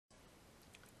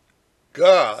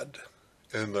God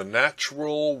in the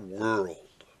Natural World.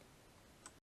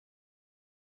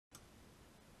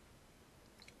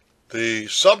 The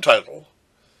subtitle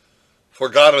for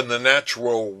God in the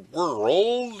Natural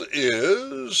World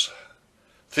is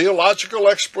Theological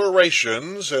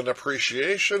Explorations and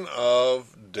Appreciation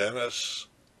of Denis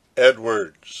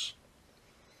Edwards.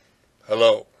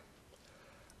 Hello,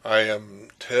 I am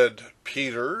Ted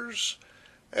Peters,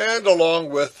 and along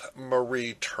with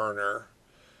Marie Turner,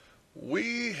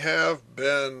 we have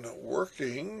been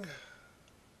working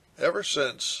ever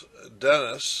since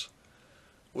Denis,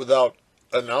 without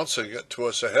announcing it to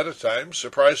us ahead of time,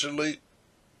 surprisingly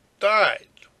died.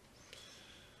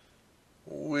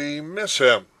 We miss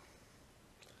him.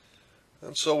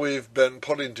 And so we've been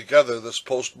putting together this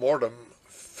post-mortem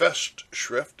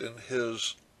Festschrift in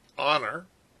his honor.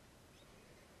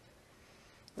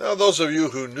 Now, those of you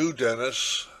who knew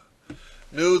Denis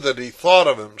knew that he thought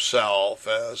of himself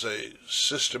as a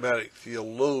systematic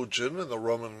theologian in the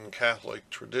Roman Catholic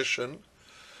tradition,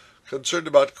 concerned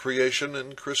about creation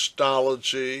and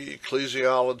Christology,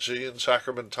 ecclesiology, and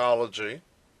sacramentology.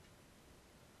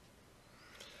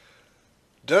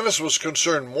 Denis was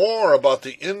concerned more about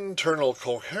the internal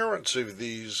coherency of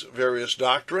these various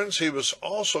doctrines. He was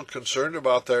also concerned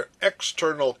about their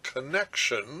external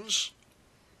connections.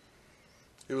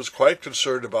 He was quite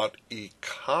concerned about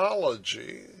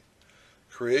ecology,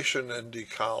 creation and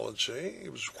ecology. He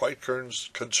was quite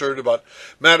concerned about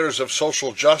matters of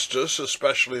social justice,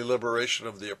 especially liberation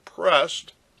of the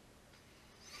oppressed.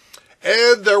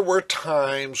 And there were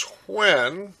times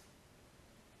when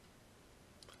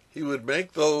he would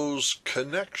make those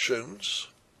connections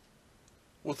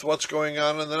with what's going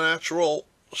on in the natural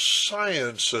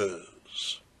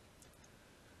sciences.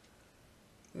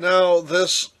 Now,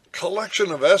 this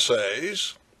collection of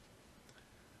essays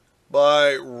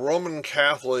by Roman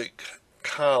Catholic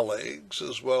colleagues,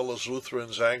 as well as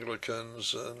Lutherans,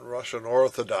 Anglicans, and Russian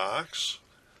Orthodox,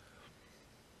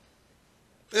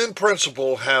 in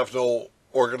principle have no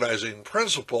organizing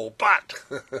principle, but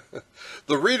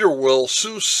the reader will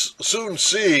soon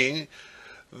see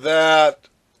that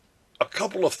a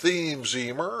couple of themes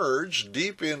emerge: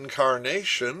 deep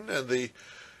incarnation and the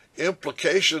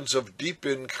implications of deep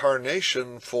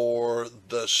incarnation for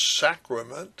the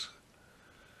sacrament,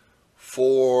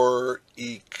 for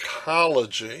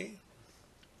ecology,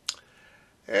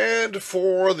 and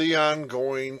for the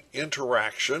ongoing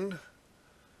interaction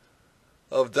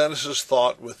of Denis's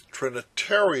thought with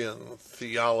Trinitarian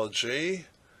theology,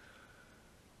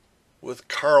 with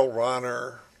Karl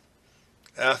Rahner,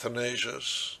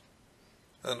 Athanasius,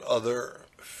 and other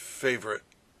favorite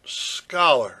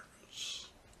scholars.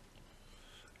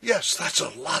 Yes, that's a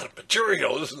lot of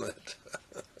material, isn't it?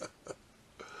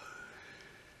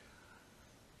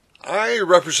 I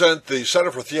represent the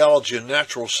Center for Theology and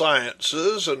Natural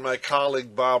Sciences, and my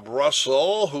colleague Bob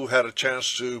Russell, who had a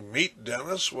chance to meet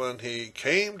Denis when he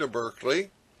came to Berkeley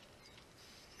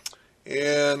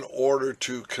in order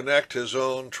to connect his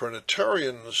own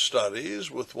Trinitarian studies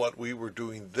with what we were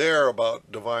doing there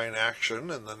about divine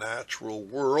action in the natural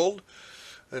world.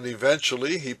 And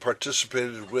eventually he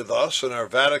participated with us in our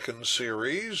Vatican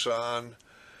series on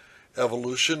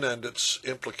evolution and its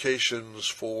implications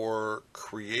for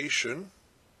creation.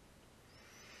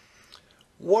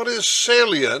 What is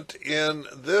salient in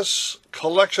this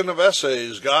collection of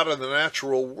essays, God in the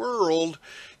Natural World,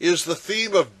 is the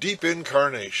theme of deep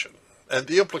incarnation and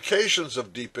the implications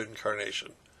of deep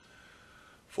incarnation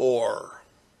for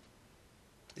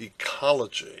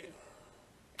ecology,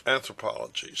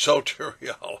 anthropology,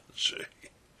 soteriology,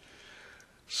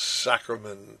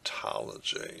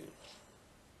 sacramentology.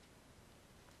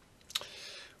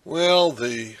 Well,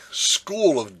 the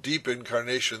school of deep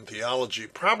incarnation theology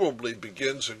probably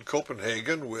begins in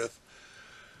Copenhagen with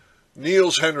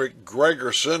Niels Henrik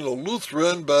Gregersen, a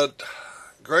Lutheran, but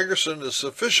Gregersen is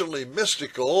sufficiently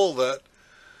mystical that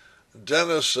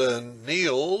Denis and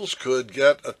Niels could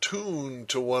get attuned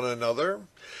to one another.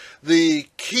 The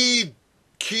key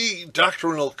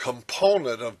doctrinal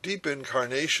component of deep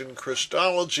incarnation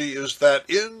Christology is that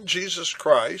in Jesus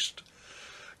Christ,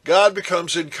 God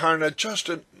becomes incarnate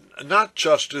not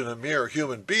just in a mere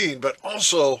human being, but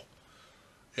also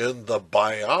in the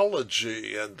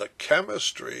biology and the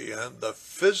chemistry and the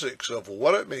physics of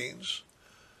what it means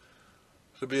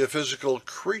to be a physical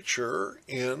creature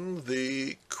in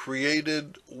the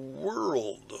created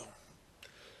world.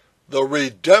 The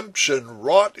redemption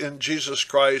wrought in Jesus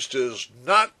Christ is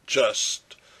not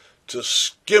just to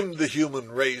skim the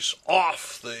human race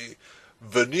off the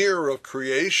veneer of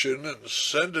creation and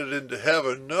send it into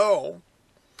heaven. No,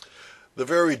 the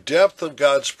very depth of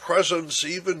God's presence,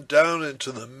 even down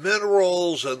into the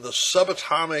minerals and the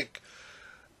subatomic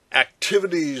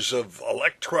activities of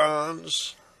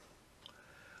electrons.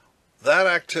 That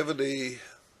activity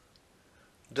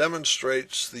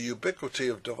demonstrates the ubiquity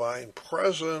of divine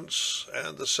presence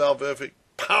and the salvific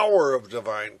power of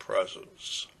divine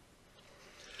presence.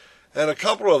 And a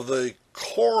couple of the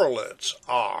correlates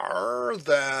are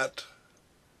that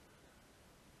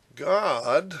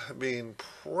God being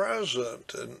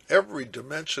present in every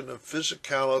dimension of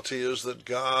physicality is that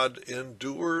God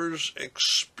endures,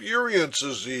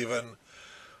 experiences even,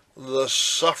 the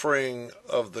suffering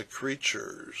of the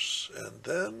creatures. And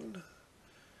then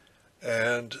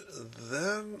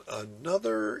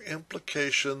another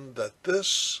implication that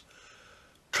this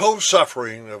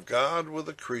co-suffering of God with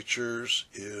the creatures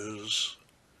is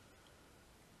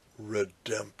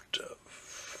redemptive.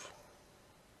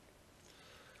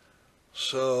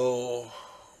 So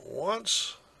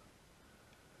once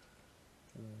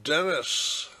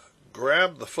Denis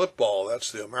grabbed the football,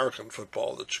 that's the American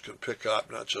football that you can pick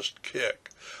up, not just kick.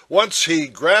 Once he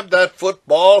grabbed that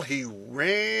football, he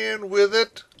ran with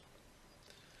it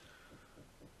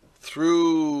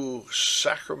through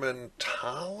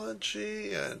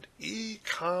sacramentology and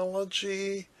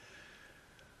ecology.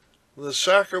 The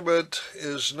sacrament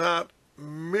is not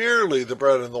merely the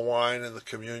bread and the wine and the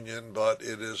communion, but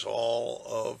it is all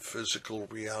of physical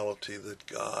reality that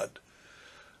God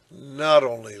not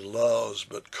only loves,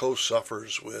 but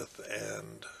co-suffers with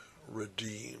and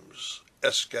redeems,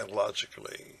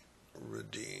 eschatologically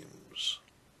redeems.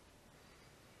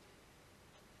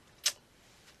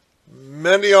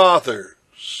 Many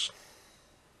authors,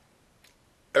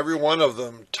 every one of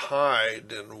them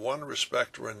tied in one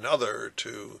respect or another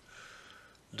to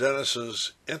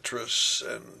Denis's interests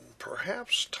and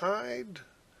perhaps tied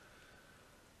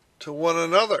to one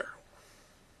another,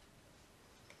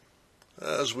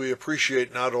 as we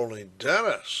appreciate not only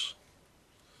Denis,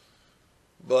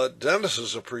 but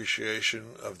Denis's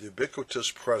appreciation of the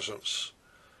ubiquitous presence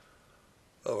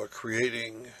of a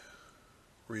creating,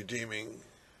 redeeming,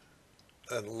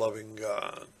 and loving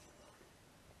God.